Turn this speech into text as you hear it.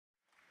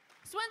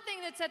So one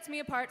thing that sets me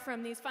apart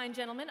from these fine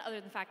gentlemen, other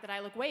than the fact that I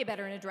look way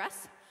better in a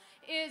dress,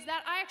 is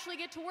that I actually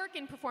get to work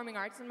in performing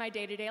arts in my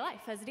day-to-day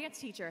life as a dance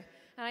teacher.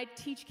 And I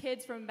teach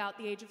kids from about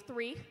the age of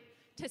 3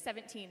 to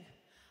 17.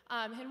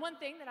 And one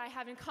thing that I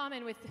have in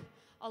common with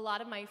a lot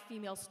of my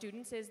female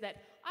students is that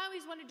I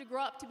always wanted to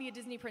grow up to be a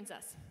Disney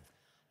princess.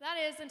 That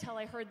is until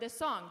I heard this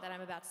song that I'm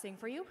about to sing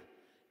for you.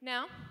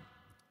 Now,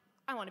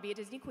 I want to be a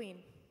Disney queen.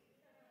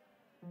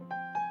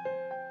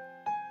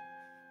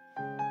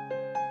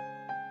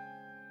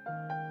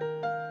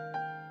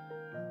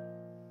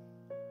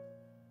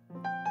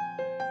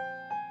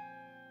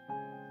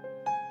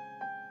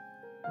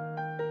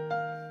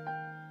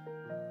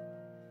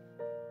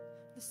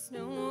 The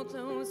snow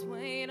glows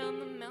white on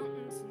the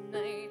mountains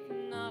tonight,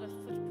 not a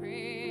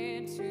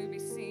footprint to be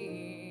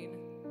seen.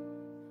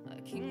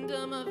 A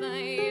kingdom of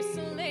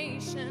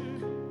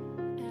isolation,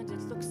 and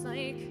it looks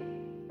like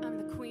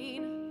I'm the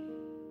queen.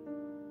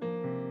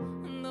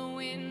 And the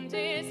wind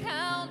is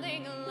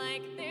howling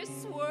like this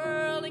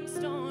swirling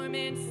storm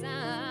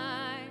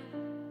inside.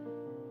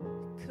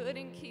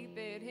 Couldn't keep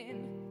it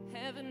in,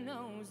 heaven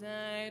knows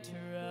I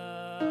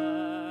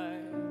tried.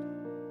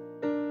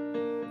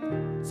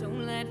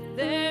 Don't let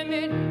them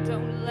in,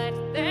 don't let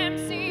them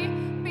see.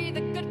 Be the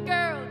good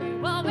girl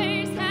you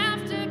always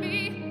have to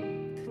be.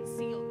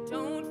 Conceal,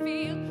 don't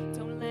feel,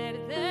 don't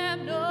let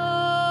them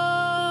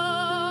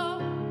know.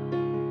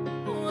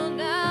 Well,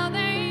 now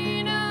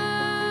they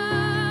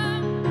know.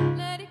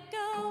 Let it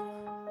go,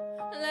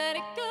 let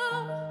it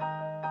go.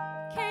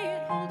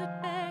 Can't hold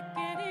it back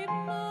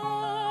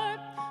anymore.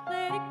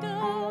 Let it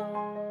go,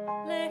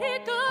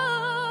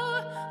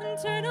 and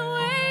turn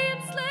away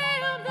and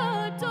slam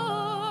the door.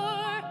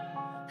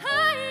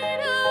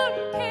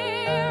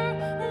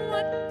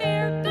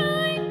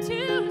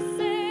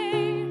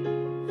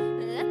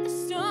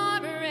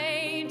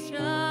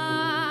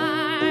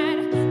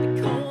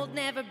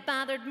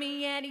 Bothered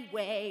me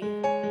anyway.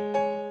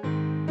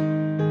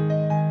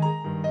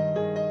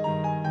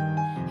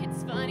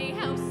 It's funny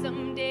how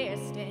some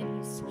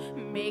distance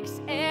makes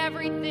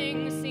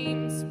everything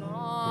seem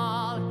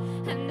small,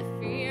 and the